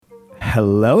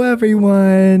Hello,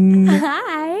 everyone.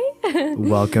 Hi.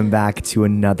 Welcome back to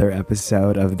another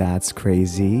episode of That's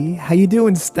Crazy. How you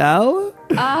doing, Stell?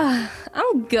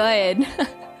 I'm good.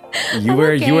 You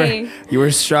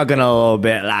were struggling a little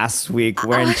bit last week,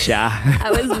 weren't ya?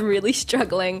 I was really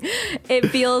struggling. It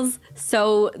feels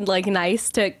so nice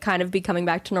to kind of be coming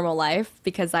back to normal life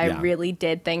because I really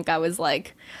did think I was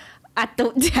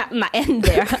at my end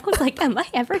there. I was like, am I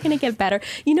ever going to get better?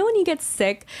 You know when you get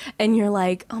sick and you're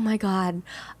like, oh my God,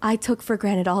 I took for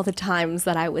granted all the times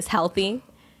that I was healthy.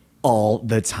 All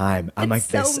the time. I'm like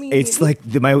so this. mean. It's like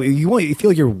you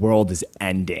feel your world is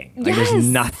ending. Like Yes. there's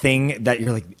nothing that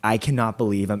you're like, I cannot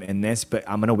believe I'm in this, but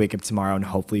I'm gonna wake up tomorrow and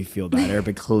hopefully feel better.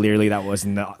 But clearly that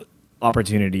wasn't the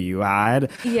opportunity you had.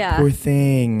 Yeah. Poor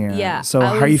thing. Yeah. So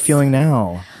how are you feeling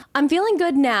now? I'm feeling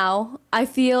good now. I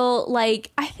feel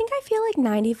like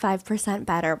 95%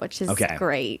 better, which is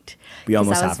great. We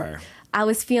almost 'Cause have her. I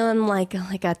was feeling like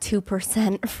a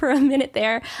 2% for a minute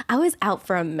there. I was out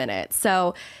for a minute.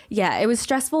 So yeah, it was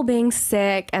stressful being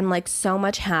sick and so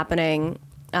much happening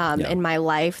in my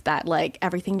life that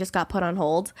everything just got put on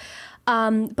hold.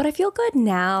 But I feel good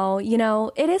now. You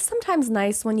know, it is sometimes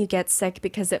nice when you get sick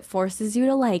because it forces you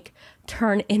to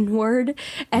turn inward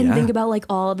and think about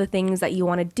all the things that you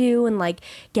want to do and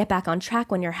get back on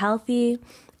track when you're healthy.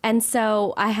 And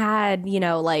so I had,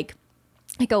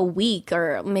 a week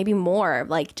or maybe more,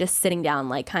 just sitting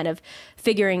down, kind of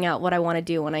figuring out what I want to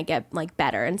do when I get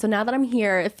better. And so now that I'm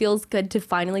here, it feels good to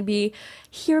finally be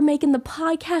here making the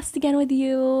podcast again with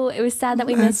you. It was sad that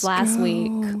we missed last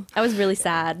week. I was really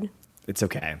sad. It's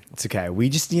okay. It's okay. We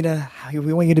just we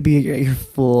want you to be at your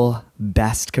full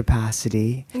best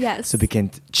capacity. Yes. So we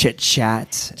can chit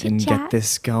chat and get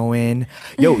this going.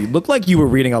 Yo, you look like you were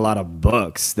reading a lot of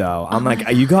books though. I'm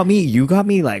you got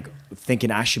me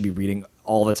thinking I should be reading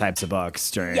all the types of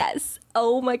books during. Yes.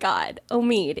 Oh my God.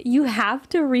 Omid, you have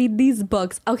to read these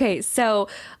books. Okay. So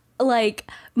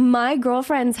my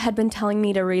girlfriends had been telling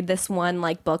me to read this one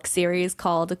book series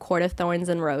called A Court of Thorns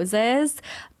and Roses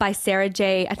by Sarah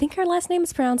J. I think her last name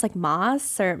is pronounced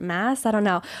Moss or Mass. I don't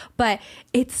know. But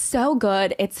it's so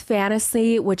good. It's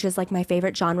fantasy, which is my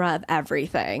favorite genre of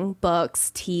everything.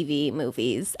 Books, TV,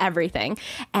 movies, everything.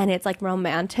 And it's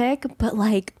romantic, but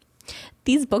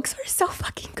these books are so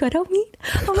fucking good, Omid.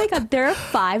 Oh my God, there are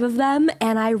 5 of them,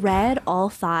 and I read all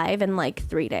 5 in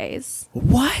 3 days.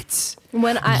 What?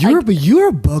 When you're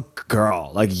a book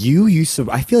girl. You used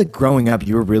to. I feel like growing up,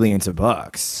 you were really into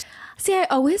books. See, I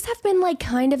always have been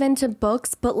kind of into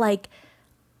books, but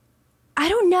I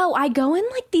don't know. I go in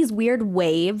these weird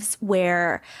waves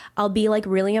where I'll be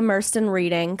really immersed in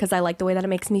reading because I like the way that it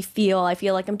makes me feel. I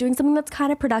feel like I'm doing something that's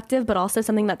kind of productive, but also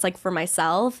something that's for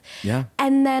myself. Yeah.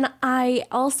 And then I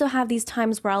also have these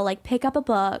times where I'll pick up a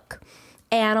book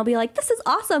and I'll be like, this is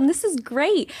awesome. This is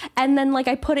great. And then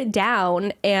I put it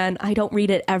down and I don't read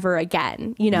it ever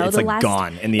again. You know, it's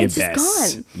gone in the abyss.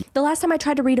 It's gone. The last time I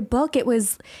tried to read a book, it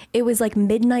was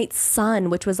Midnight Sun,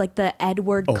 which was the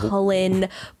Edward Cullen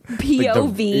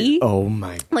POV. Oh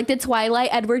my. The Twilight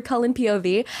Edward Cullen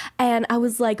POV. And I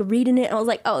was reading it and I was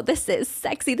like, oh, this is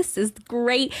sexy. This is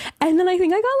great. And then I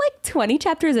think I got 20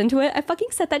 chapters into it. I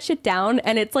fucking set that shit down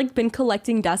and it's been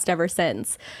collecting dust ever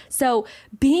since. So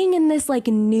being in this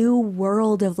new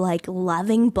world of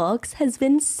loving books has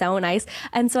been so nice.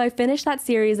 And so I finished that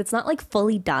series. It's not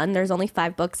fully done. There's only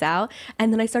 5 books out.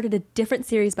 And then I started a different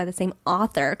series by the same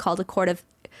author called A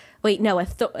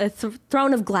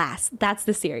Throne of Glass. That's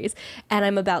the series. And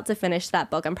I'm about to finish that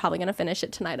book. I'm probably going to finish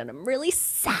it tonight. And I'm really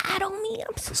sad on me.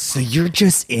 So you're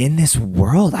just in this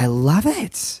world. I love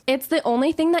it. It's the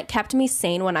only thing that kept me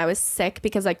sane when I was sick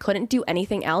because I couldn't do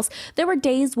anything else. There were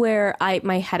days where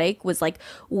my headache was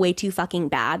way too fucking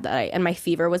bad and my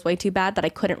fever was way too bad that I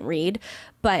couldn't read.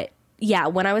 But yeah,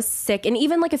 when I was sick and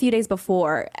even a few days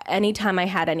before, anytime I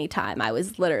had any time, I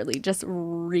was literally just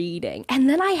reading. And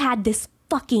then I had this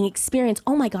fucking experience.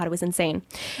 Oh my God, it was insane.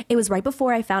 It was right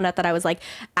before I found out that I was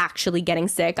actually getting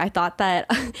sick. I thought that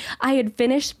I had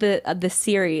finished the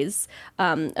series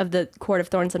of the Court of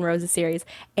Thorns and Roses series,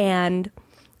 and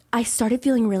I started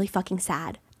feeling really fucking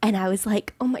sad. And I was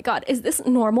like, oh my God, is this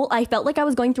normal? I felt like I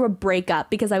was going through a breakup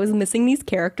because I was missing these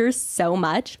characters so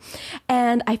much.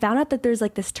 And I found out that there's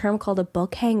this term called a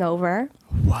book hangover.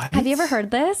 What? Have you ever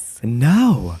heard this?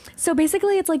 No. So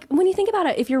basically it's when you think about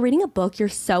it, if you're reading a book, you're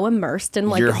so immersed in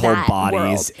your whole that body's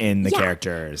world. in the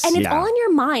characters. And it's all in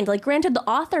your mind. Granted, the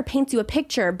author paints you a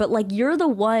picture, but you're the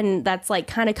one that's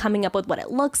kind of coming up with what it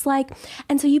looks like.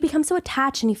 And so you become so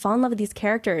attached and you fall in love with these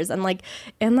characters. And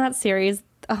in that series,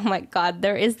 oh my God,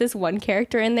 there is this one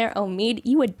character in there, Omid,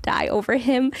 you would die over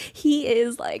him. He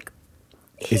is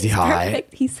Is he hot?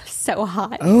 Perfect. He's so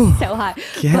hot. Oh, so hot.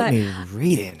 Get me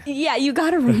reading. Yeah, you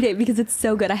got to read it because it's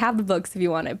so good. I have the books if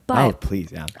you want it. But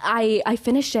please, yeah. I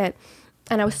finished it.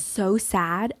 And I was so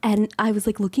sad, and I was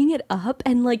like looking it up,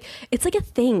 and like it's like a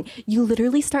thing. You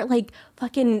literally start like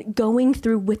fucking going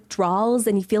through withdrawals,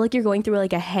 and you feel like you're going through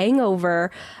like a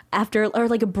hangover after, or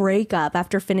like a breakup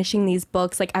after finishing these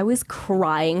books. Like I was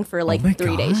crying for like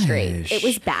 3 days straight. It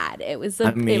was bad. It was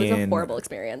a horrible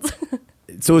experience.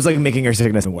 So it was like making your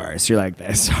sickness worse. You're like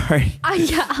this. Sorry.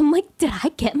 Yeah, I'm like, did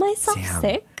I get myself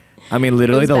sick? I mean,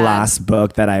 literally the last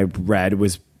book that I read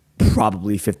was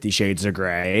probably 50 Shades of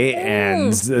Grey,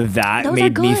 and that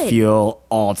made me feel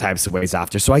all types of ways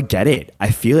after. So I get it. I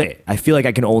feel it. I feel like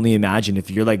I can only imagine if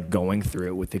you're like going through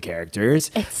it with the characters,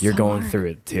 you're going through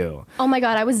it too. Oh my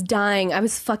God, I was dying. I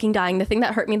was fucking dying. The thing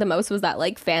that hurt me the most was that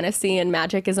like fantasy and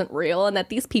magic isn't real and that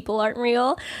these people aren't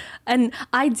real. And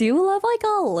I do love like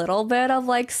a little bit of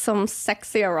like some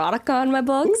sexy erotica in my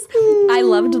books. I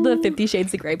loved the 50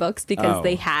 Shades of Grey books because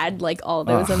they had like all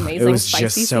those amazing spicy scenes. It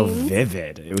was just so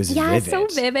vivid. It was vivid. So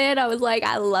vivid. I was like,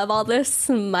 I love all this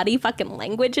smutty fucking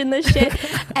language in this shit.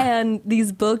 And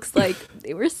these books, like,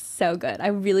 they were so good. I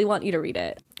really want you to read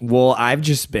it. Well, I've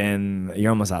just been, you're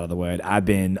almost out of the wood. I've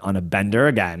been on a bender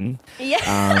again.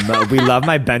 Yeah. We love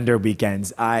my bender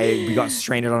weekends. We got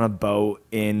stranded on a boat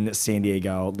in San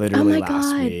Diego literally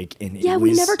last week. And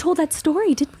we never told that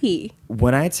story, did we?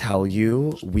 When I tell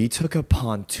you, we took a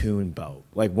pontoon boat.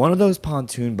 Like one of those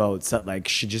pontoon boats that like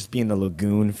should just be in the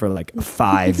lagoon for like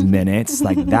 5 minutes.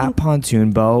 Like that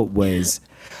pontoon boat was...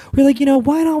 We're like,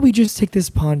 why don't we just take this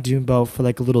pontoon boat for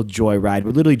like a little joyride?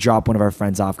 We literally dropped one of our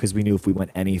friends off because we knew if we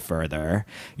went any further,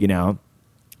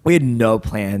 we had no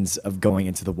plans of going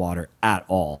into the water at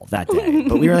all that day.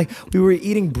 But we were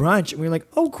eating brunch and we were like,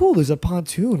 oh, cool, there's a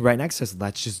pontoon right next to us.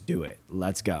 Let's just do it.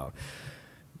 Let's go.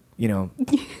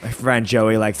 My friend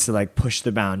Joey likes to like push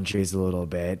the boundaries a little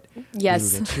bit.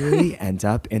 Yes. We literally end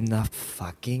up in the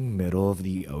fucking middle of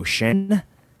the ocean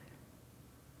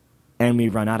and we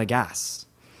run out of gas.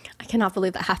 I cannot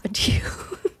believe that happened to you.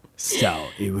 So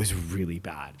it was really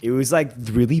bad. It was like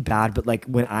really bad. But like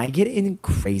when I get in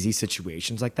crazy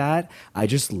situations like that, I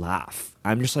just laugh.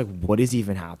 I'm just like, what is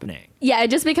even happening? Yeah,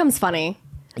 it just becomes funny.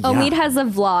 Yeah. Omid has a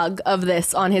vlog of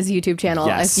this on his YouTube channel.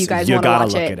 Yes, if you guys want to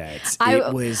watch look at it.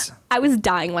 I was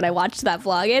dying when I watched that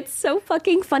vlog. It's so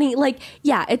fucking funny. Like,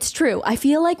 yeah, it's true. I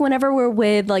feel like whenever we're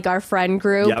with like our friend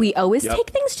group, we always take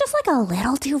things just like a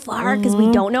little too far because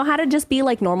we don't know how to just be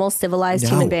like normal civilized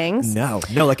human beings. No,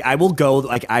 like I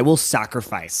will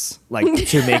sacrifice like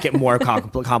to make it more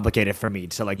complicated for me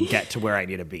to like get to where I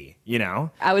need to be,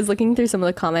 I was looking through some of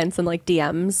the comments and like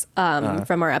DMs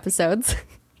from our episodes.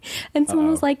 And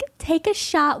someone was like, take a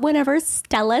shot whenever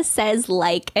Stella says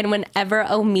like, and whenever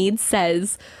Omid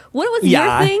says, what was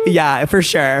your thing? Yeah, for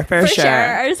sure. For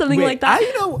sure. Or something like that.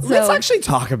 Let's actually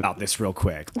talk about this real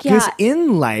quick. Because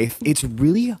in life, it's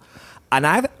really,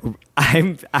 and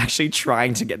I'm actually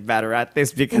trying to get better at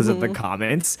this because of the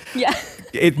comments. Yeah.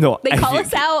 They call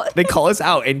us out. They call us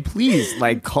out. And please,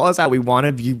 like, call us out. We want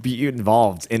to be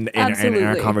involved in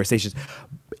our conversations.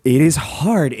 It is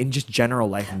hard in just general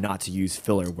life not to use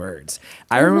filler words.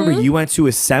 I remember you went to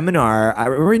a seminar.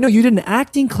 You did an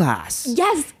acting class.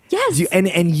 Yes.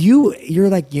 And you're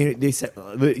like, they said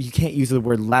you can't use the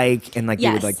word like, and like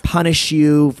they would like punish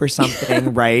you for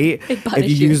something, right? If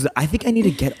you use, I think I need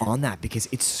to get on that because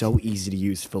it's so easy to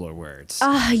use filler words.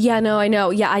 Yeah, no, I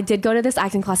know. Yeah, I did go to this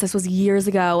acting class. This was years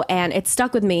ago, and it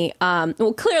stuck with me.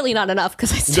 Well, clearly not enough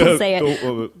because I still say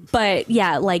it. But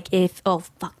yeah, like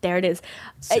there it is.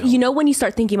 So. When you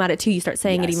start thinking about it too, you start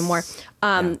saying it even more.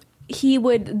 He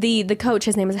would, the coach,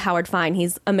 his name is Howard Fine.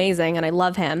 He's amazing and I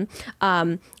love him.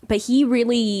 But he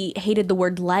really hated the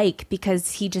word like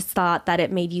because he just thought that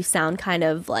it made you sound kind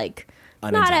of like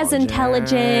not as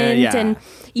intelligent and,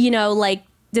 like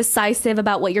decisive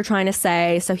about what you're trying to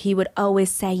say. So he would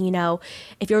always say,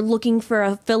 if you're looking for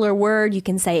a filler word, you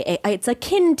can say it's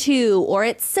akin to or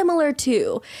it's similar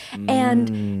to.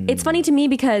 And it's funny to me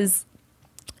because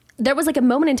there was like a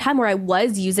moment in time where I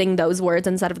was using those words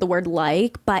instead of the word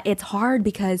like, but it's hard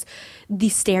because the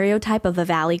stereotype of a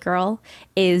Valley girl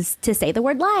is to say the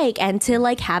word like and to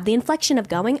like have the inflection of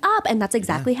going up. And that's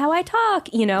exactly how I talk,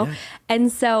 Yeah.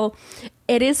 And so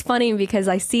it is funny because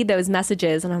I see those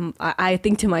messages and I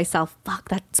think to myself, fuck,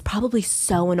 that's probably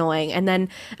so annoying. And then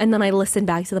I listen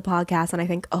back to the podcast and I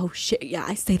think, oh shit, yeah,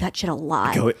 I say that shit a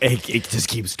lot. It just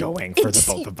keeps going for the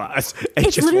both of us.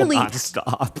 It just will not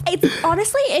stop. It's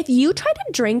honestly, if you try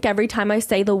to drink every time I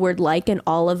say the word like in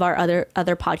all of our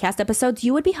other podcast episodes,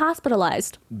 you would be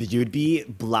hospitalized. You'd be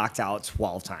blacked out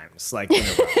 12 times, like in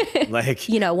a row. Like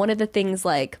one of the things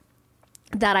like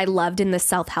that I loved in the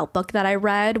self-help book that I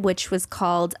read, which was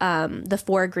called The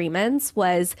Four Agreements,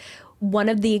 was one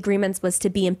of the agreements was to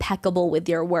be impeccable with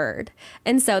your word.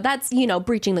 And so that's,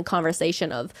 breaching the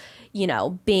conversation of,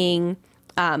 being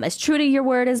as true to your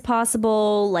word as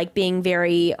possible, like being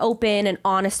very open and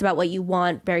honest about what you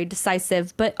want, very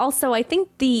decisive. But also, I think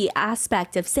the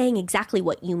aspect of saying exactly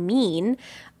what you mean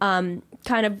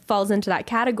kind of falls into that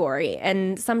category.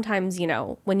 And sometimes,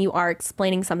 when you are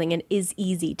explaining something, it is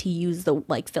easy to use the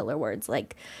filler words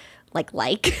like.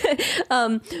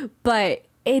 But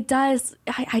it does.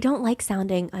 I don't like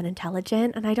sounding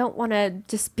unintelligent, and I don't want to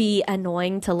just be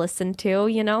annoying to listen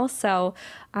to, so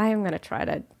I'm going to try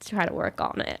to work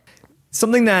on it.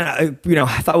 Something that,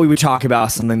 I thought we would talk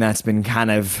about, something that's been kind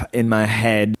of in my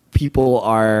head. People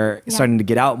are starting to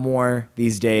get out more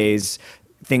these days.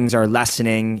 Things are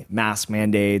lessening, mask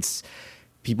mandates.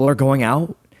 People are going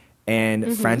out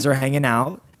and friends are hanging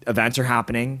out. Events are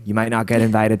happening. You might not get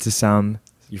invited to some.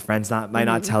 Your friends might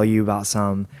not tell you about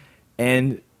some.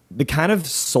 And the kind of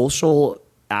social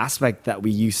aspect that we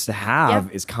used to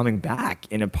have is coming back.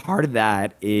 And a part of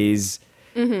that is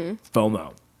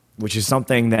FOMO, which is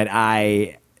something that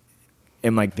I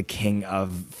am like the king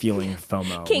of feeling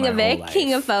FOMO. King of Vic,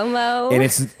 king of FOMO. And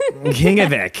it's king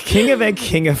of Vic, king of Vic,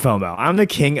 king of FOMO. I'm the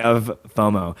king of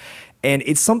FOMO. And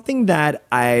it's something that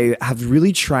I have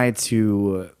really tried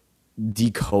to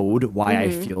decode why I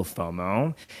feel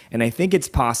FOMO. And I think it's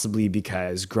possibly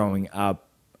because growing up,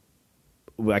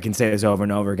 I can say this over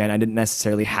and over again, I didn't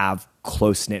necessarily have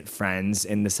close-knit friends.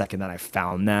 And the second that I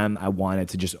found them, I wanted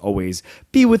to just always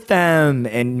be with them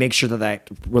and make sure that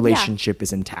relationship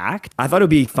is intact. I thought it would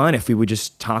be fun if we would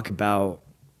just talk about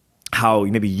how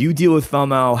maybe you deal with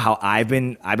FOMO, how I've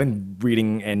been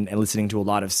reading and listening to a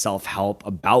lot of self-help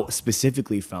about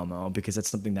specifically FOMO, because that's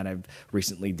something that I've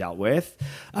recently dealing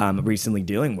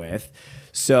with.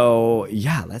 So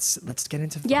yeah, let's get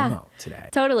into FOMO today.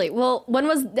 Totally. Well,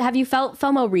 have you felt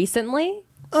FOMO recently?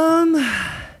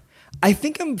 I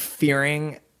think I'm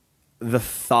fearing the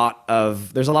thought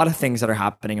of, there's a lot of things that are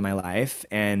happening in my life,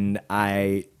 and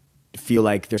I feel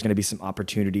like there's going to be some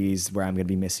opportunities where I'm going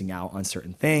to be missing out on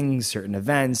certain things, certain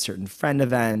events, certain friend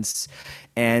events.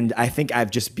 And I think I've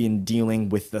just been dealing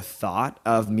with the thought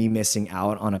of me missing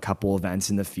out on a couple events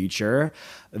in the future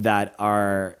that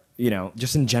are,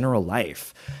 just in general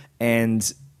life. And,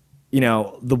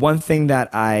 the one thing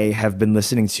that I have been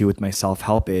listening to with my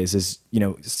self-help is,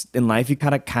 in life, you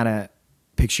kind of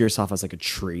picture yourself as like a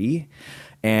tree.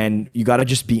 And you got to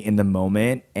just be in the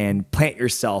moment and plant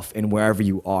yourself in wherever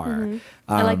you are.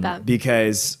 I like that.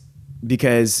 Because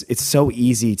it's so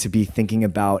easy to be thinking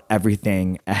about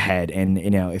everything ahead. And,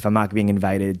 if I'm not being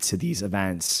invited to these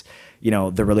events,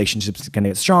 the relationship's going to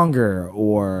get stronger,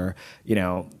 or,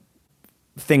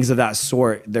 things of that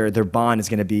sort, their bond is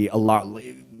going to be a lot.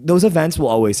 Those events will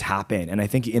always happen. And I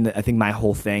think my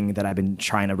whole thing that I've been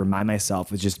trying to remind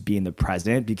myself is just be in the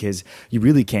present, because you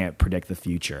really can't predict the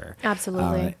future.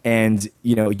 Absolutely. And,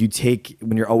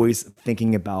 when you're always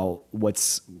thinking about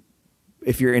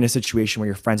if you're in a situation where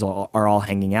your friends are all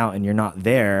hanging out and you're not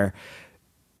there,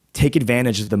 take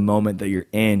advantage of the moment that you're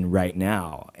in right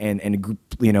now,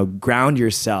 and ground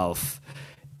yourself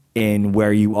in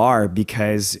where you are,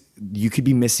 because you could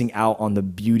be missing out on the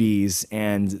beauties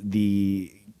and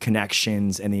the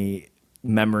connections and the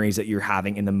memories that you're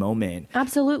having in the moment.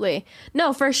 Absolutely.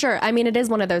 No, for sure. I mean, it is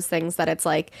one of those things that it's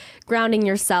like grounding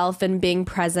yourself and being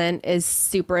present is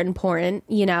super important.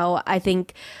 I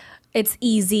think it's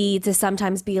easy to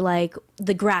sometimes be like,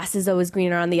 the grass is always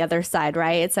greener on the other side,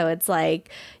 right? So it's like,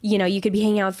 you could be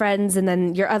hanging out with friends, and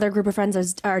then your other group of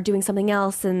friends are doing something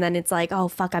else, and then it's like, oh,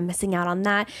 fuck, I'm missing out on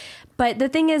that. But the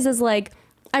thing is like,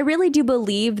 I really do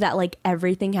believe that like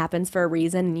everything happens for a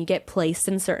reason, and you get placed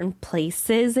in certain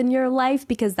places in your life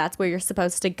because that's where you're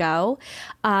supposed to go.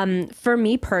 For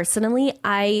me personally,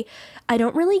 I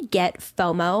don't really get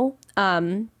FOMO.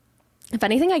 If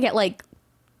anything, I get like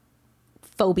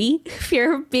phobia,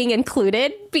 fear of being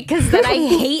included, because then I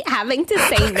hate having to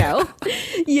say no.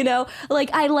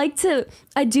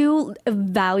 I do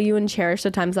value and cherish the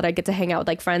times that I get to hang out with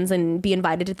like friends and be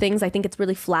invited to things. I think it's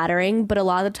really flattering, but a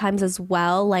lot of the times as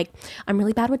well, like I'm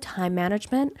really bad with time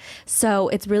management. So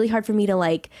it's really hard for me to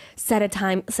like set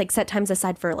times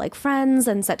aside for like friends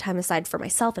and set time aside for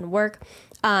myself and work.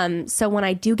 So when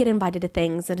I do get invited to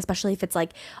things, and especially if it's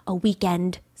like a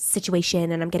weekend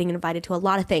situation and I'm getting invited to a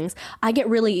lot of things, I get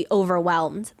really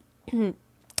overwhelmed.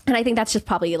 And I think that's just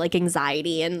probably like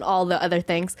anxiety and all the other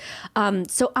things.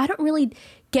 So I don't really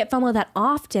get FOMO that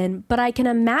often, but I can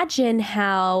imagine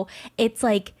how it's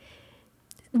like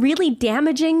really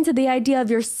damaging to the idea of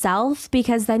yourself,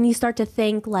 because then you start to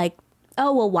think like,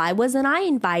 oh, well, why wasn't I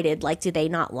invited? Like, do they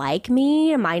not like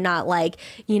me? Am I not like,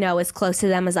 as close to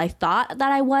them as I thought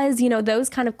that I was? Those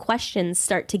kind of questions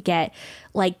start to get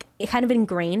like kind of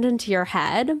ingrained into your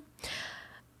head.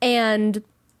 And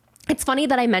it's funny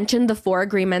that I mentioned the 4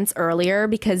 agreements earlier,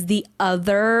 because the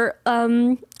other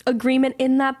agreement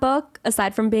in that book,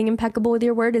 aside from being impeccable with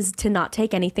your word, is to not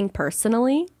take anything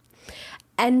personally.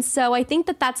 And so I think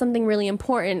that that's something really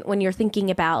important when you're thinking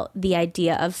about the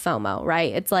idea of FOMO,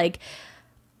 right? It's like,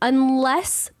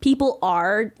 unless people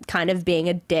are kind of being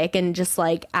a dick and just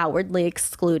like outwardly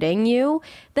excluding you,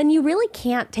 then you really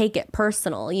can't take it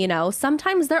personal.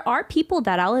 Sometimes there are people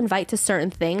that I'll invite to certain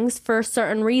things for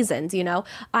certain reasons.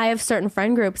 I have certain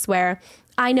friend groups where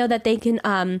I know that they can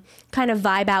kind of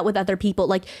vibe out with other people.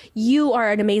 Like, you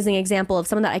are an amazing example of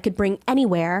someone that I could bring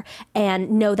anywhere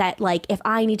and know that, like, if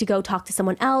I need to go talk to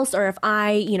someone else, or if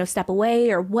I, step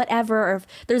away or whatever, or if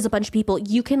there's a bunch of people,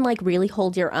 you can like really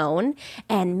hold your own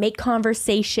and make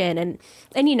conversation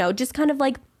and just kind of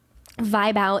like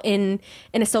vibe out in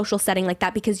a social setting like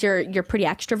that, because you're pretty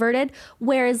extroverted.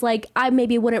 Whereas like I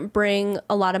maybe wouldn't bring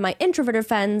a lot of my introverted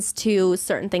friends to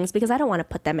certain things, because I don't want to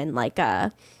put them in like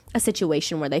a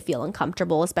situation where they feel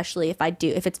uncomfortable, especially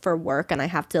if it's for work and I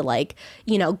have to like,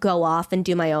 go off and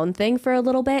do my own thing for a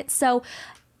little bit. So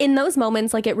in those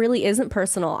moments, like, it really isn't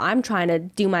personal. I'm trying to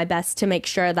do my best to make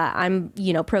sure that I'm,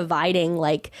 providing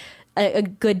like a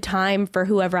good time for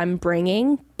whoever I'm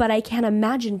bringing. But I can't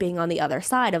imagine being on the other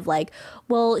side of like,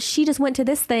 well, she just went to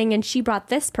this thing and she brought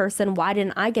this person. Why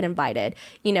didn't I get invited?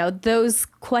 Those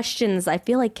questions I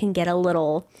feel like can get a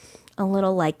little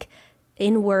like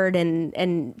inward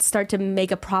and start to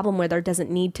make a problem where there doesn't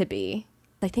need to be.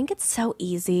 I think it's so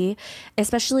easy,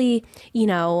 especially,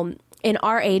 in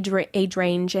our age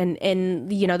range and in,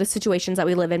 the situations that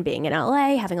we live in, being in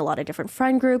LA, having a lot of different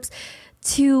friend groups,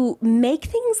 to make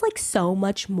things like so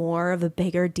much more of a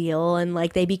bigger deal, and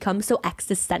like they become so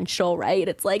existential, right?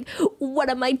 It's like, what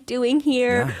am I doing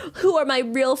here? Yeah. Who are my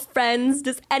real friends?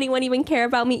 Does anyone even care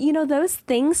about me? Those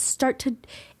things start to...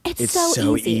 It's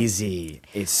so easy.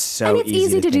 It's so easy. And it's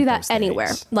easy to do that anywhere.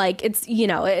 Like, it's,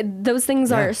 those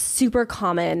things are super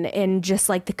common in just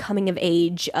like the coming of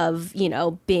age of,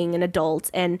 being an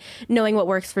adult and knowing what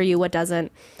works for you, what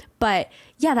doesn't. But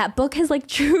yeah, that book has like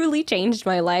truly changed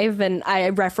my life. And I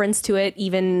reference to it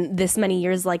even this many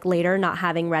years like later, not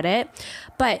having read it.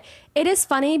 But it is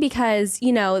funny because,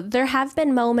 there have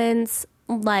been moments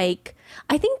like,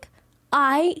 I think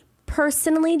I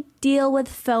personally deal with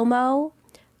FOMO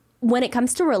when it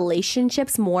comes to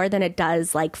relationships more than it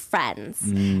does like friends.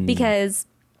 Because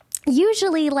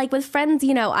usually like with friends,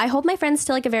 I hold my friends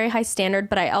to like a very high standard,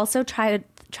 but I also try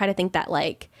to think that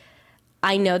like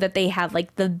I know that they have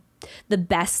like the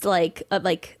best, like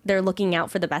they're looking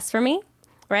out for the best for me,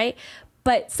 right?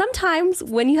 But sometimes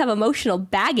when you have emotional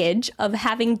baggage of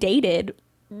having dated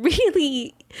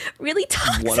really, really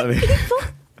toxic people,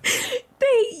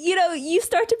 you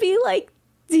start to be like,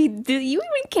 do you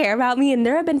even care about me? And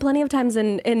there have been plenty of times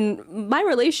in my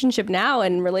relationship now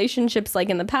and relationships like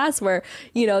in the past where,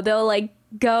 they'll like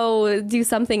go do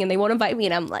something and they won't invite me.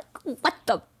 And I'm like, what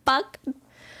the fuck?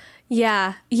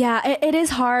 Yeah. It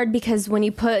is hard because when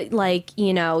you put like,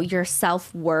 your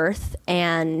self-worth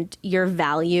and your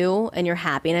value and your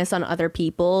happiness on other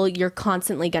people, you're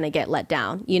constantly going to get let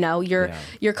down.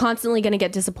 You're constantly going to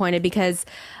get disappointed, because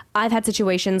I've had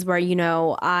situations where,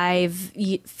 I've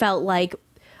felt like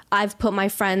I've put my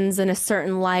friends in a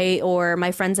certain light, or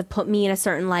my friends have put me in a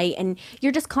certain light, and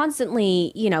you're just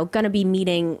constantly, going to be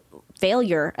meeting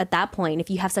failure at that point if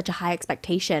you have such a high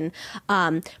expectation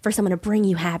for someone to bring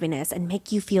you happiness and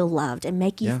make you feel loved and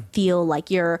make you feel like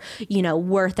you're,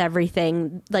 worth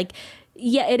everything. Like,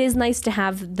 yeah, it is nice to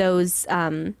have those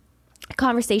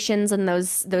conversations and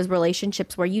those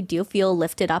relationships where you do feel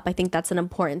lifted up. I think that's an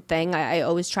important thing. I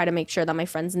always try to make sure that my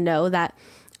friends know that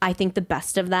I think the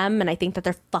best of them and I think that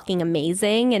they're fucking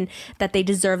amazing and that they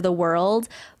deserve the world.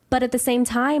 But at the same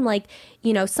time, like,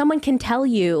 someone can tell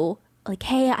you like,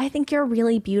 hey, I think you're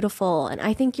really beautiful and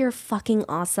I think you're fucking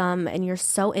awesome and you're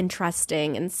so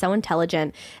interesting and so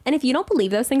intelligent. And if you don't believe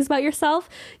those things about yourself,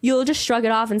 you'll just shrug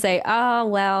it off and say, oh,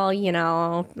 well, you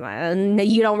don't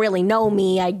really know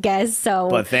me, I guess. So,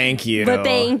 but thank you,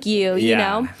 you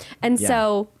know? And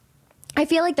so I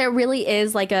feel like there really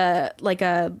is like a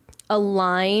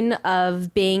line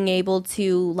of being able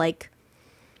to like,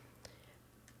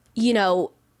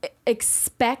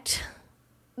 expect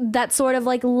that sort of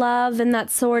like love and that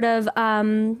sort of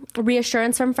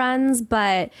reassurance from friends,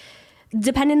 but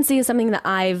dependency is something that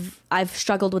I've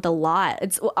struggled with a lot.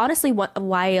 It's honestly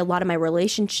why a lot of my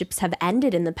relationships have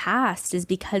ended in the past, is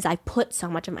because I put so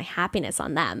much of my happiness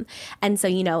on them. And so,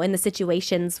 in the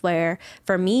situations where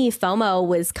for me FOMO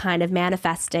was kind of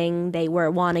manifesting, they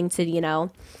were wanting to,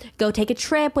 go take a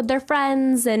trip with their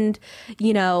friends, and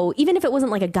even if it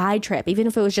wasn't like a guy trip, even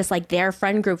if it was just like their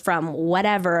friend group from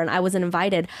whatever and I wasn't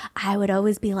invited, I would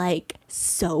always be like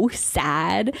so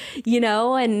sad,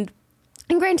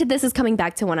 and granted, this is coming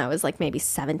back to when I was like maybe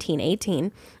 17,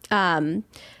 18. A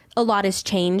lot has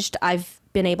changed. I've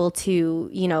been able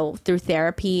to, through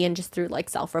therapy and just through like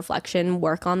self-reflection,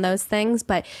 work on those things.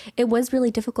 But it was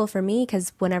really difficult for me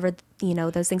because whenever,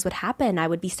 those things would happen, I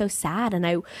would be so sad.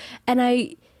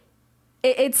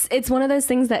 It's one of those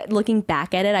things that looking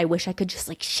back at it, I wish I could just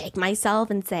like shake myself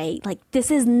and say like,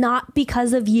 this is not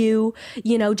because of you,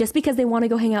 just because they want to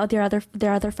go hang out with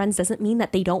their other friends doesn't mean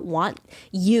that they don't want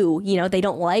you, they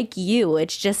don't like you.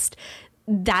 It's just,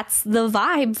 that's the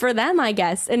vibe for them, I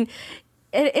guess. And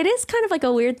it is kind of like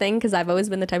a weird thing because I've always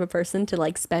been the type of person to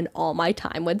like spend all my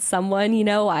time with someone,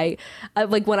 I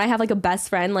like when I have like a best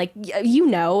friend, like, there have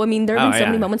been so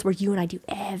many moments where you and I do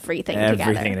everything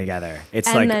together. It's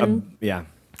and like, then,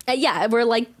 yeah, we're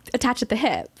like attached at the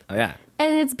hip. Oh, yeah.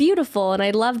 And it's beautiful and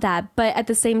I love that. But at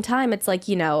the same time, it's like,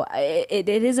 it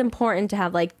is important to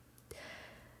have like,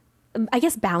 I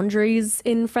guess, boundaries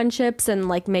in friendships and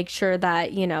like make sure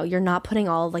that, you're not putting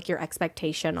all of like your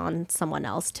expectation on someone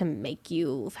else to make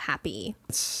you happy.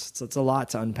 It's a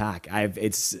lot to unpack.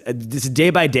 It's a day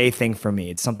by day thing for me.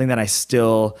 It's something that I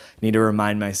still need to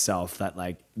remind myself that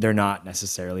like they're not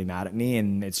necessarily mad at me,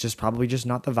 and it's just probably just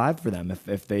not the vibe for them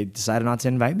if they decided not to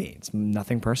invite me. It's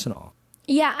nothing personal.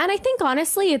 Yeah, and I think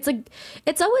honestly,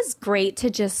 it's always great to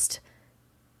just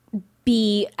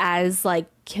be as like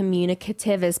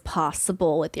communicative as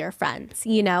possible with your friends.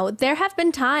 There have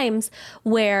been times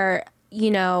where,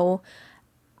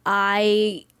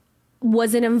 I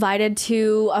wasn't invited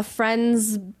to a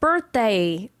friend's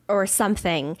birthday or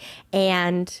something,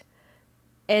 and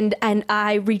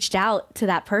I reached out to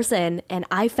that person, and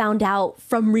I found out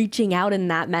from reaching out in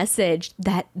that message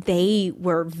that they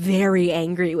were very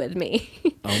angry with me.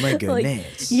 Oh my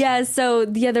goodness. So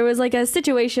there was like a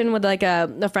situation with like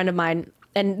a friend of mine,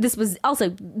 and this was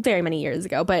also very many years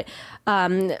ago, but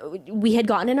we had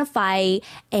gotten in a fight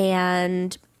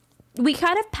and we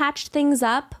kind of patched things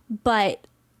up, but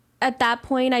at that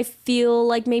point I feel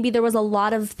like maybe there was a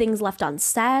lot of things left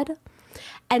unsaid.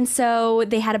 And so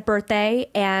they had a birthday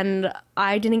and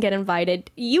I didn't get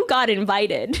invited. You got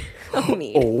invited. I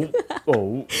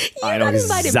know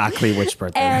exactly which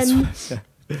birthday this was.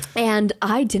 And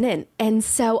I didn't. And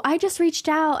so I just reached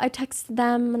out. I texted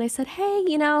them and I said, hey,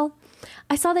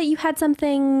 I saw that you had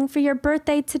something for your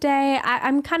birthday today.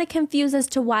 I'm kind of confused as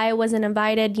to why I wasn't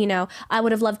invited. I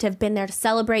would have loved to have been there to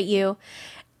celebrate you.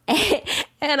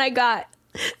 And I got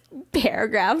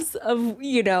paragraphs of,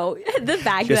 the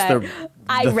fact just that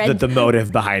I read the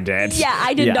motive behind it. Yeah,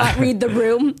 I did not read the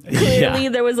room. Clearly,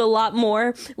 there was a lot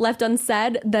more left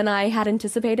unsaid than I had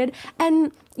anticipated.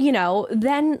 And,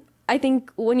 then I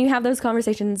think when you have those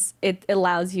conversations, it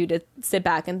allows you to sit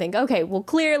back and think, okay, well,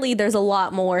 clearly there's a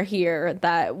lot more here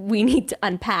that we need to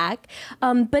unpack.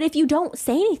 But if you don't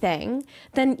say anything,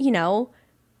 then,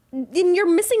 then you're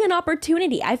missing an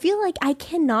opportunity. I feel like I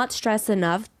cannot stress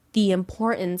enough the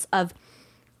importance of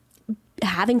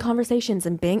having conversations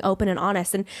and being open and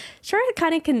honest. And sure, it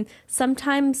kind of can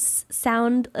sometimes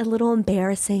sound a little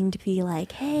embarrassing to be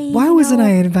like, hey, why wasn't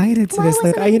I invited to this?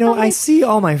 Like, I see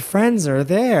all my friends are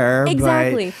there.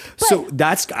 Exactly. But, so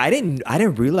I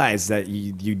didn't realize that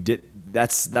you did.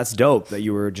 That's dope that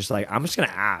you were just like, I'm just going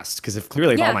to ask. Because if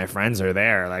clearly all my friends are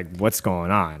there, like, what's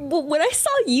going on? Well, when I saw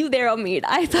you there, Omid,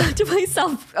 I thought to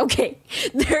myself, okay,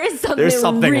 there's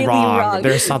something really wrong.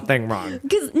 There's something wrong.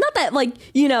 Because not that, like,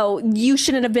 you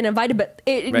shouldn't have been invited, but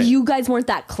you guys weren't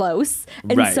that close.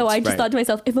 And so I just thought to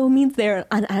myself, if Omid's there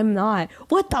and I'm not,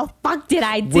 what the fuck did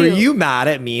I do? Were you mad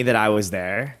at me that I was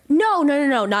there? No,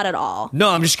 not at all. No,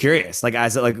 I'm just curious. Like,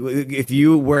 if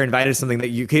you were invited to something that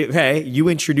you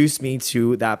introduced me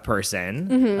to that person.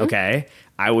 Mm-hmm. Okay.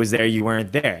 I was there. You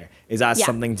weren't there. Is that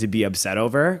something to be upset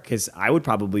over? Because I would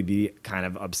probably be kind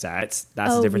of upset.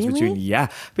 That's the difference between, be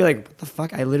like, what the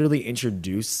fuck? I literally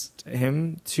introduced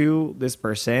him to this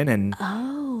person. And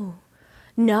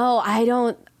no, I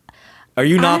don't. Are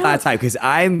you not that type? Because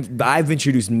I've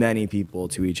introduced many people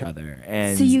to each other.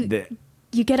 And so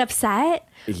you get upset?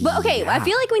 But okay, I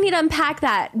feel like we need to unpack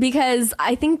that because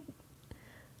I think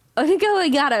I think we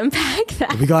gotta unpack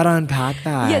that. We gotta unpack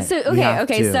that. Yeah. So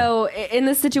okay. So in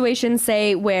this situation,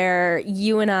 say where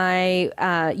you and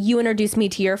I, you introduce me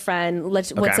to your friend.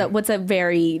 What's a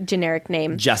very generic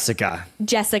name? Jessica.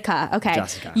 Okay.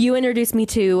 Jessica. You introduce me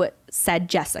to said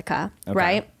Jessica,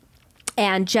 right?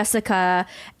 And Jessica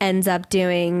ends up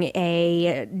doing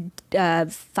a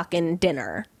fucking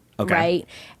dinner, right?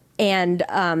 And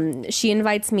she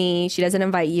invites me. She doesn't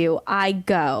invite you. I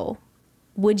go.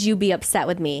 Would you be upset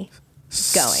with me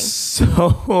going?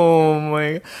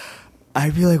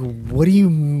 I'd be like,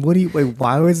 wait,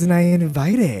 why wasn't I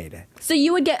invited? So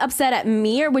you would get upset at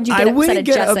me, or would you get upset at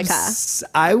Jessica?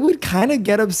 I would kind of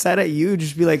get upset at you.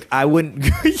 Just be like, I wouldn't.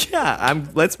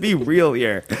 Let's be real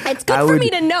here. It's good for me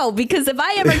to know, because if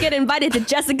I ever get invited to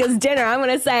Jessica's dinner, I'm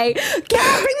going to say, can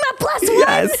I bring my plus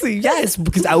one? Yes,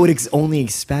 because I would only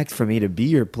expect for me to be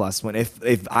your plus one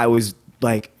if I was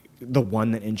like the one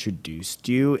that introduced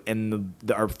you, and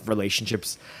our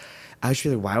relationships. I would be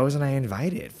like, why wasn't I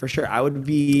invited? For sure. I would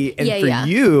be, and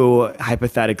you,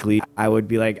 hypothetically, I would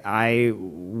be like, I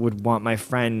would want my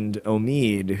friend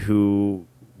Omid, who,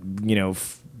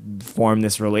 formed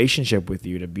this relationship with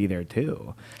you, to be there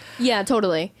too. Yeah,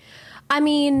 totally. I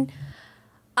mean,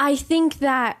 I think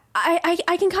that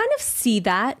I can kind of see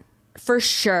that. For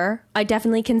sure. I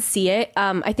definitely can see it.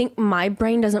 I think my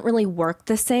brain doesn't really work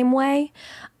the same way.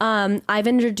 I've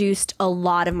introduced a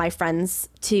lot of my friends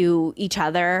to each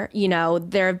other.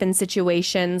 There have been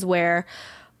situations where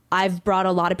I've brought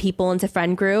a lot of people into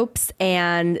friend groups,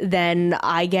 and then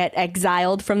I get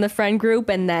exiled from the friend group,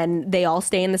 and then they all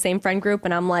stay in the same friend group.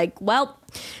 And I'm like, well,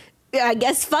 I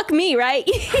guess fuck me, right?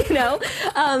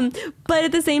 But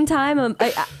at the same time,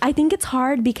 I think it's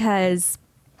hard because,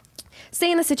 say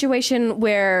in a situation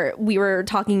where we were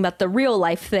talking about the real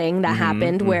life thing that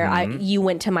happened, where you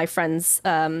went to my friend's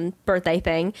birthday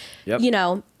thing. Yep.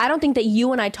 I don't think that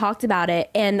you and I talked about it,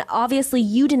 and obviously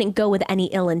you didn't go with any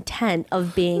ill intent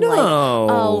of being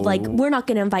we're not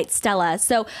going to invite Stella.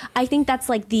 So I think that's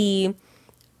like the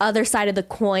other side of the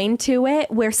coin to it,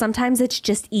 where sometimes it's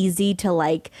just easy to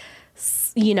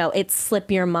it slip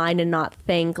your mind and not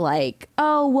think like,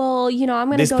 oh, well, I'm going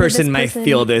to go. This person might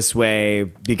feel this way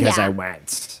because I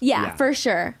went. Yeah, for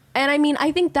sure. And I mean,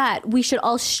 I think that we should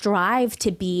all strive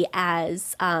to be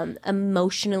as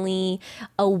emotionally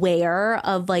aware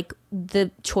of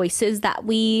the choices that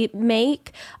we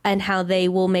make and how they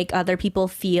will make other people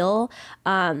feel.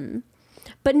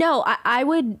 But no, I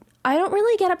don't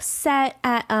really get upset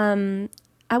at,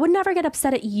 I would never get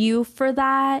upset at you for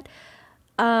that.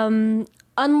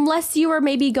 Unless you were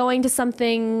maybe going to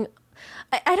something,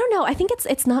 I don't know. I think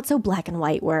it's not so black and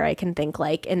white where I can think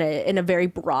in a very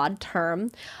broad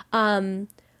term.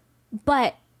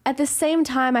 But at the same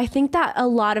time, I think that a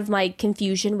lot of my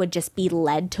confusion would just be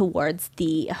led towards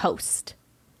the host.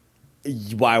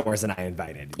 Why wasn't I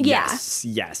invited? Yeah.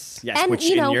 Yes. And, which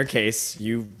in your case,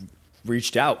 you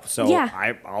reached out. So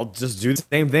I'll just do the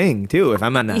same thing too if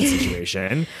I'm in that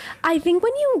situation. I think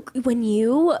when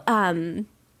you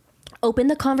open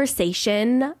the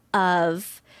conversation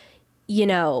of,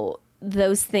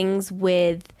 those things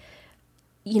with,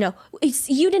 you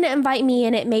didn't invite me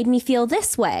and it made me feel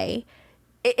this way.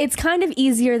 It's kind of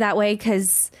easier that way,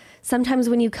 because sometimes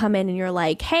when you come in and you're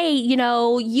like, hey,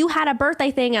 you had a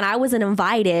birthday thing and I wasn't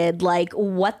invited,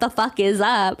 what the fuck is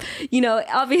up?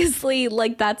 Obviously,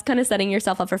 that's kind of setting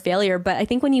yourself up for failure. But I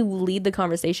think when you lead the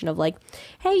conversation of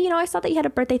hey, I saw that you had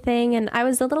a birthday thing and I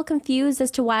was a little confused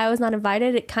as to why I was not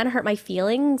invited. It kind of hurt my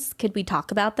feelings. Could we talk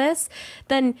about this?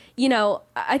 Then,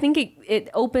 I think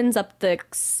it opens up the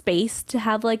space to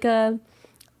have a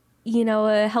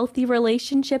healthy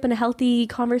relationship and a healthy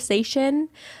conversation.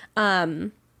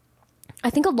 I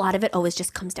think a lot of it always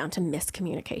just comes down to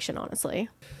miscommunication, honestly.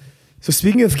 So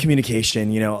speaking of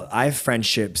communication, I have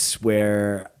friendships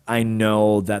where I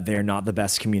know that they're not the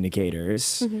best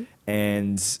communicators.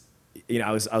 And,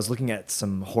 I was looking at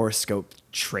some horoscope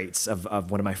traits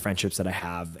of one of my friendships that I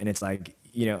have. And it's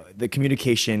the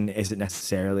communication isn't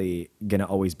necessarily going to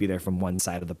always be there from one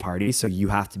side of the party. So you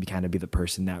have to be the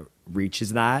person that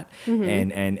reaches that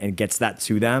and gets that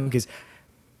to them. Because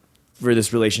for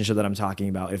this relationship that I'm talking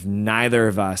about, if neither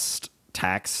of us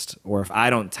text, or if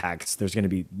I don't text, there's going to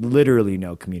be literally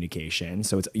no communication.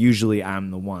 So it's usually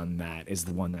I'm the one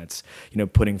that's,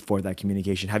 putting forth that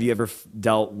communication. Have you ever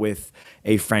dealt with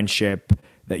a friendship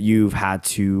that you've had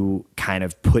to kind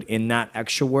of put in that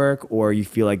extra work, or you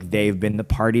feel like they've been the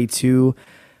party to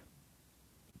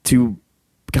kind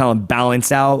of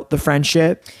balance out the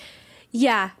friendship?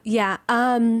 Yeah.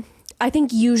 I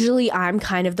think usually I'm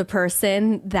kind of the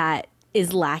person that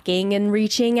is lacking in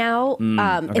reaching out.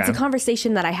 Okay. It's a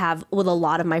conversation that I have with a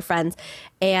lot of my friends,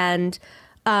 and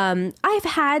I've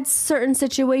had certain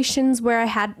situations where I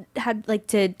had like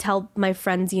to tell my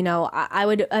friends, you know, I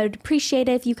would appreciate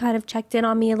it if you kind of checked in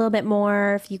on me a little bit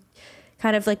more, if you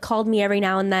kind of like called me every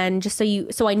now and then, just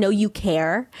so I know you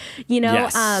care, you know?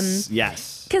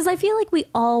 Yes. Because I feel like we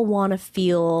all want to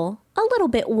feel a little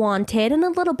bit wanted and a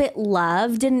little bit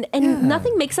loved, and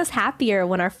nothing makes us happier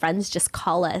when our friends just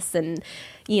call us and,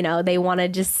 you know, they want to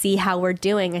just see how we're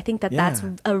doing. I think that that's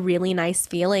a really nice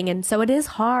feeling. And so it is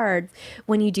hard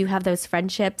when you do have those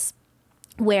friendships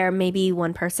where maybe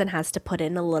one person has to put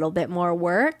in a little bit more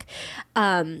work.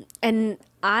 And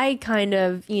I kind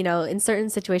of, you know, in certain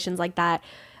situations like that,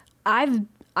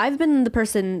 I've been the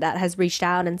person that has reached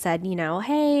out and said, you know,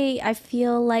 hey, I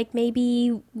feel like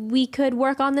maybe we could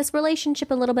work on this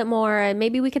relationship a little bit more, and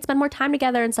maybe we could spend more time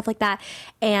together and stuff like that,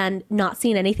 and not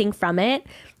seen anything from it.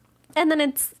 And then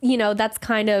it's, you know, that's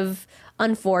kind of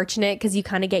unfortunate because you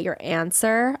kind of get your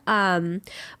answer.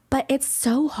 But it's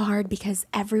so hard because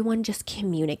everyone just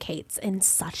communicates in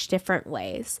such different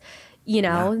ways. You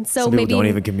know, and so some people don't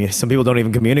even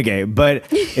communicate. But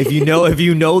if you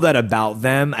know that about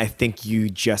them, I think you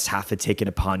just have to take it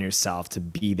upon yourself to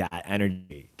be that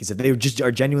energy. Because if they just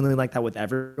are genuinely like that with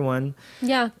everyone,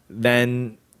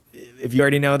 then if you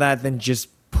already know that, then just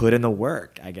put in the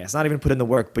work. I guess not even put in the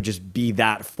work, but just be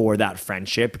that for that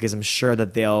friendship. Because I'm sure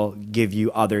that they'll give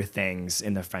you other things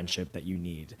in the friendship that you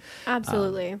need.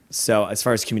 Absolutely. So as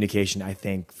far as communication, I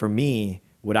think for me,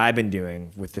 what I've been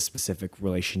doing with this specific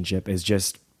relationship is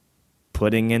just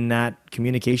putting in that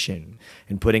communication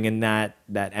and putting in that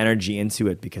energy into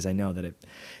it, because I know that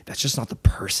that's just not the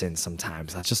person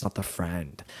sometimes. That's just not the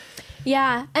friend.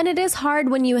 Yeah. And it is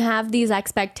hard when you have these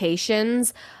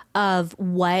expectations of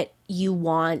what you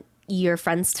want your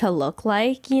friends to look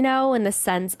like, you know, in the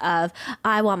sense of,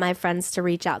 I want my friends to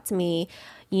reach out to me,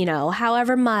 you know,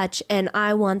 however much, and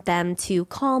I want them to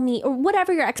call me, or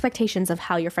whatever your expectations of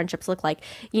how your friendships look like,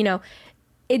 you know,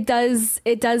 it does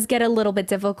get a little bit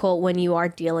difficult when you are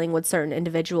dealing with certain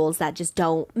individuals that just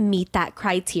don't meet that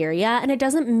criteria. And it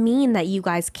doesn't mean that you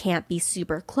guys can't be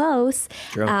super close,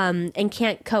 and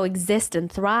can't coexist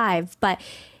and thrive. But,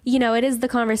 you know, it is the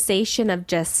conversation of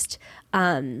just,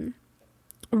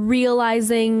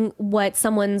 realizing what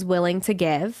someone's willing to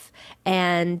give,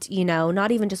 and, you know,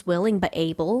 not even just willing, but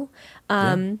able.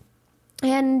 And,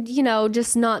 you know,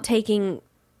 just not taking,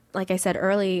 like I said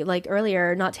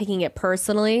earlier, not taking it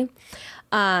personally.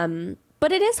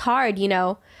 But it is hard, you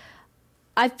know.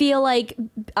 I feel like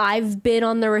I've been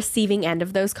on the receiving end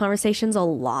of those conversations a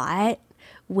lot,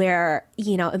 where,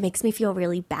 you know, it makes me feel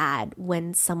really bad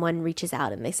when someone reaches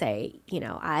out and they say, you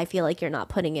know, I feel like you're not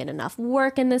putting in enough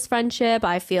work in this friendship.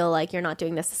 I feel like you're not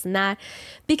doing this and that.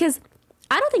 Because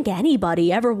I don't think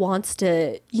anybody ever wants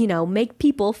to, you know, make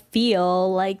people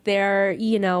feel like they're,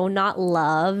 you know, not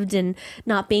loved and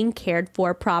not being cared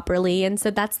for properly. And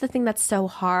so that's the thing that's so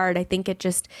hard. I think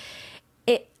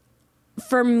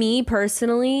for me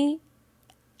personally,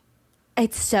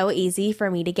 it's so easy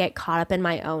for me to get caught up in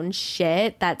my own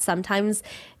shit that sometimes,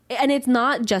 and it's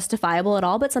not justifiable at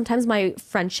all, but sometimes my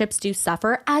friendships do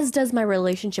suffer, as does my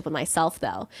relationship with myself,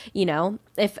 though. You know,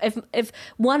 if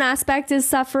one aspect is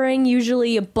suffering,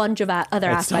 usually a bunch of other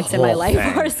aspects in my life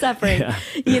are suffering,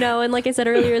 you know. And like I said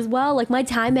earlier as well, like my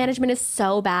time management is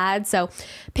so bad. So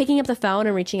picking up the phone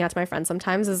and reaching out to my friends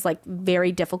sometimes is like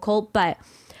very difficult, but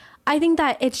I think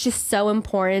that it's just so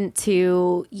important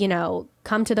to, you know,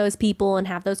 come to those people and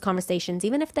have those conversations,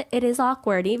 even if it is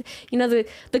awkward. Even, you know,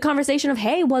 the conversation of,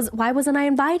 hey, why wasn't I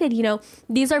invited? You know,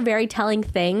 these are very telling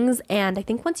things. And I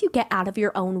think once you get out of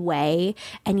your own way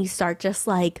and you start just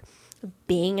like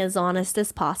being as honest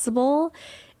as possible,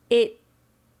 it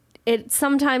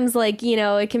sometimes, like, you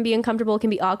know, it can be uncomfortable, it can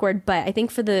be awkward, but I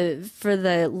think for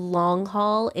the long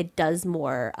haul, it does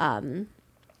more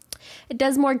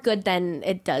good than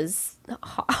it does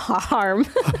harm.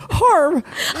 Harm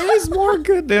is more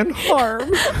good than harm.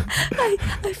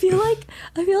 I feel like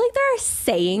there are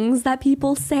sayings that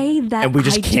people say that, and we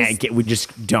just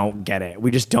don't get it.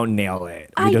 We just don't nail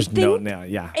it. We just don't nail it.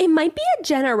 Yeah. It might be a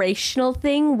generational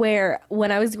thing where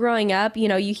when I was growing up, you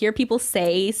know, you hear people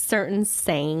say certain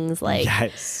sayings like,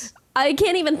 yes. I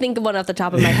can't even think of one off the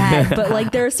top of my head, but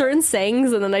like there are certain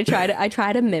sayings, and then I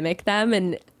try to mimic them,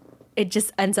 and it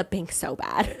just ends up being so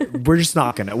bad. We're just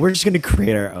gonna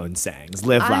create our own sayings.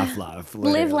 Live, laugh, love.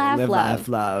 Live, laugh,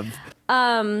 love.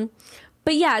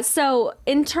 But yeah, so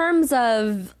in terms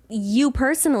of you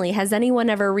personally, has anyone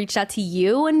ever reached out to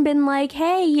you and been like,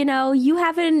 hey, you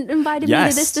haven't invited me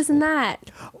to this and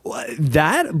that?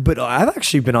 That, but I've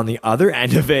actually been on the other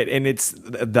end of it. And it's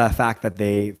the fact that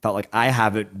they felt like I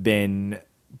haven't been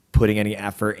putting any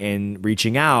effort in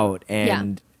reaching out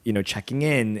and, checking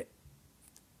in.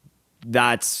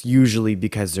 That's usually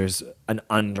because there's an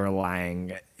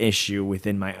underlying issue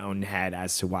within my own head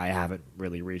as to why I haven't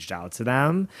really reached out to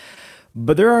them.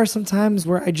 But there are some times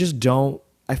where I just don't.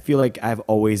 I feel like I've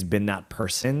always been that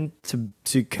person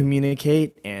to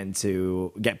communicate and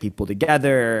to get people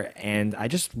together. And I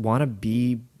just want to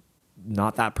be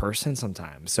not that person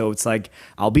sometimes. So it's like,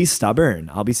 I'll be stubborn.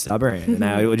 And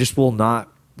I just will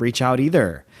not reach out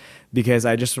either. Because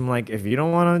I just am like, if you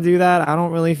don't want to do that, I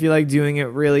don't really feel like doing it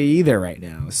really either right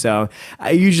now. So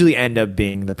I usually end up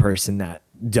being the person that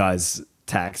does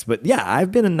text. But yeah,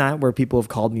 I've been in that where people have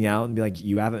called me out and be like,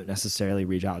 you haven't necessarily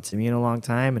reached out to me in a long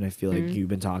time. And I feel like you've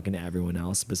been talking to everyone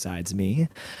else besides me.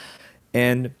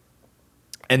 And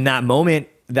in that moment,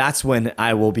 that's when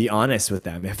I will be honest with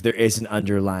them if there is an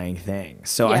underlying thing.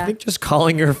 So I think just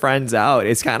calling your friends out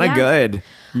is kind of good.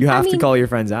 You have to call your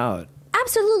friends out.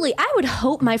 Absolutely. I would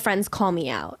hope my friends call me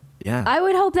out. Yeah. I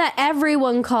would hope that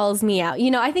everyone calls me out.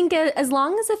 I think as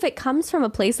long as if it comes from a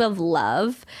place of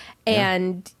love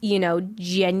and,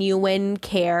 genuine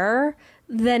care,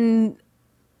 then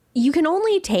you can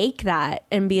only take that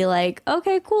and be like,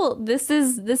 okay, cool. This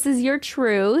is your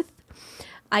truth.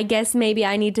 I guess maybe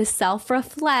I need to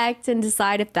self-reflect and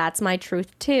decide if that's my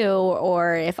truth too,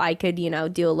 or if I could,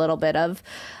 do a little bit of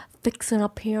fixing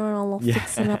up here and a little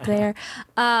fixing up there.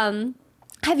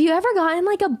 Have you ever gotten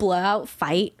like a blowout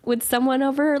fight with someone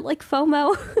over like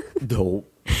FOMO? No.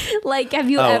 Like,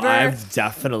 have you ever? I've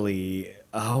definitely.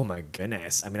 Oh my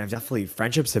goodness. I mean,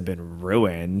 friendships have been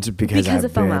ruined because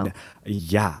of FOMO.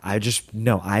 Yeah.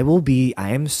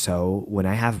 When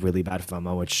I have really bad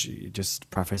FOMO, which just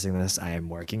prefacing this, I am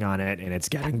working on it and it's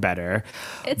getting better.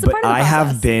 It's a part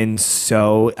of the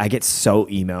process. I get so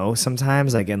emo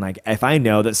sometimes. Like, and like, if I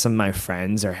know that some of my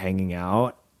friends are hanging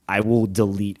out, I will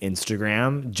delete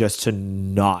Instagram just to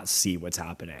not see what's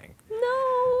happening.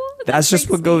 No. That's just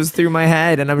what goes through my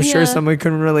head. And I'm sure someone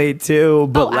can relate too.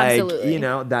 But absolutely.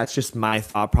 That's just my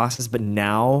thought process. But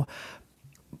now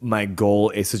my goal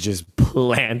is to just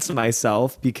plant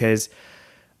myself because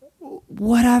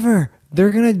whatever.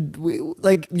 You're going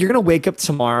to wake up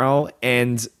tomorrow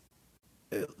and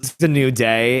it's a new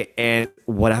day and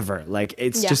whatever. Like,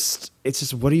 it's just,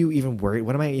 what are you even worried?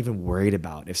 What am I even worried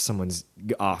about if someone's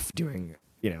off doing,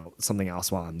 something else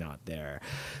while I'm not there?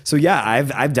 So yeah,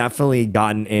 I've definitely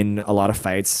gotten in a lot of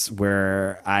fights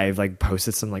where I've like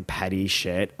posted some like petty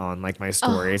shit on like my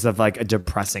stories of like a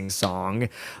depressing song,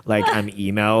 like I'm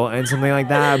emo and something like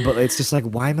that. But it's just like,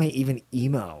 why am I even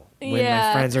emo when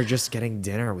my friends are just getting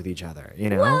dinner with each other,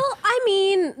 Well, I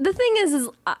mean, the thing is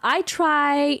I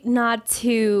try not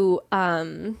to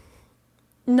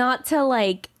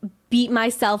like beat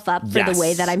myself up for the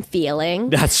way that I'm feeling.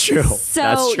 That's true. So,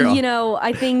 That's true.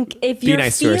 I think if you're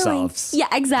nice feeling, to yourselves. Yeah,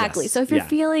 exactly. Yes. So if you're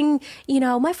feeling,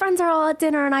 my friends are all at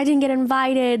dinner and I didn't get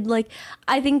invited, like,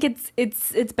 I think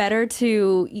it's better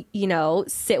to,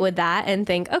 sit with that and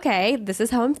think, okay, this is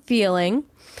how I'm feeling.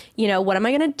 What am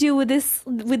I going to do with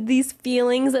these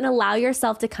feelings, and allow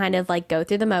yourself to kind of like go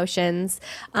through the motions.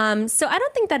 So I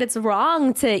don't think that it's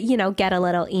wrong to, get a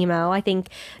little emo. I think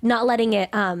not letting it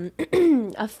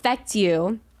affect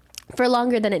you for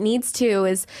longer than it needs to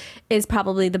is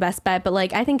probably the best bet. But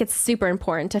like, I think it's super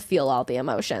important to feel all the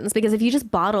emotions, because if you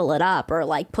just bottle it up or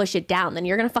like push it down, then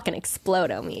you're gonna fucking explode,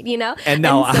 Omid, And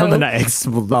no, I'm gonna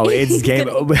explode. It's game.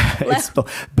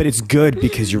 But it's good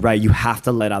because you're right. You have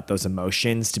to let out those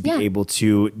emotions to be able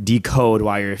to decode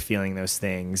why you're feeling those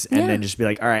things, and then just be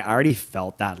like, all right, I already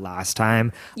felt that last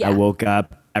time. I woke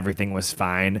up. Everything was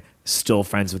fine. Still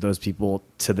friends with those people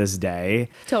to this day.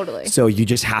 Totally. So you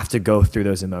just have to go through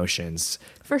those emotions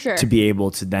for sure to be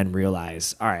able to then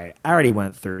realize, all right, I already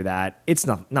went through that. It's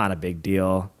not a big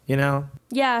deal,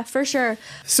 Yeah, for sure.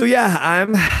 So yeah,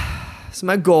 so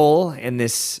my goal in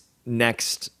this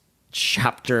next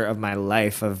chapter of my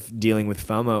life of dealing with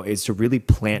FOMO is to really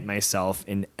plant myself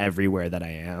in everywhere that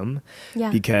I am.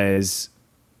 Yeah. Because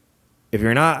if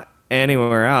you're not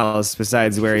anywhere else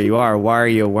besides where you are, why are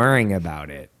you worrying about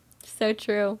it? So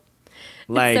true.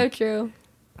 Like, it's so true.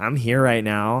 I'm here right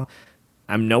now.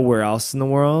 I'm nowhere else in the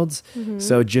world. Mm-hmm.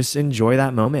 So just enjoy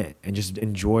that moment and just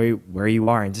enjoy where you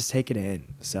are and just take it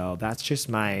in. So that's just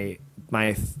my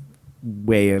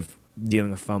way of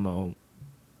dealing with FOMO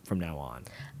from now on.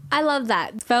 I love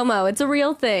that. FOMO, it's a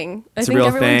real thing. I think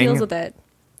everyone deals with it.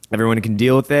 Everyone can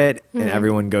deal with it, and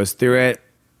everyone goes through it.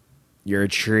 You're a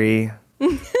tree.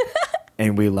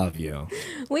 And we love you.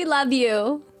 We love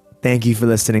you. Thank you for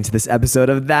listening to this episode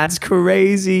of That's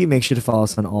Crazy. Make sure to follow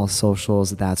us on all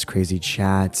socials, That's Crazy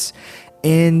Chats,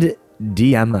 and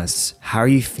DM us. How are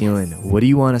you feeling? What do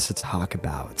you want us to talk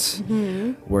about?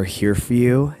 We're here for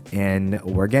you, and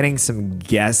we're getting some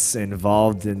guests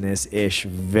involved in this ish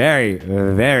very,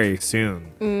 very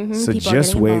soon. So People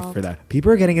just wait involved. for that.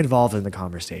 People are getting involved in the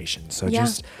conversation. So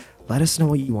just let us know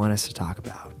what you want us to talk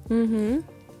about.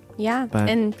 Yeah. But-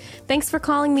 and thanks for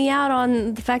calling me out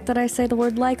on the fact that I say the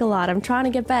word like a lot. I'm trying to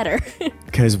get better.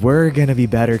 Because we're going to be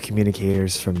better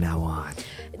communicators from now on.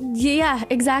 Yeah,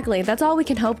 exactly. That's all we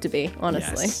can hope to be,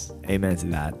 honestly. Yes. Amen to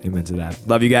that. Amen to that.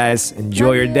 Love you guys. Enjoy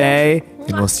Love your you. day,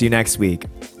 and we'll see you next week.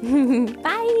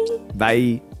 Bye.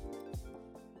 Bye.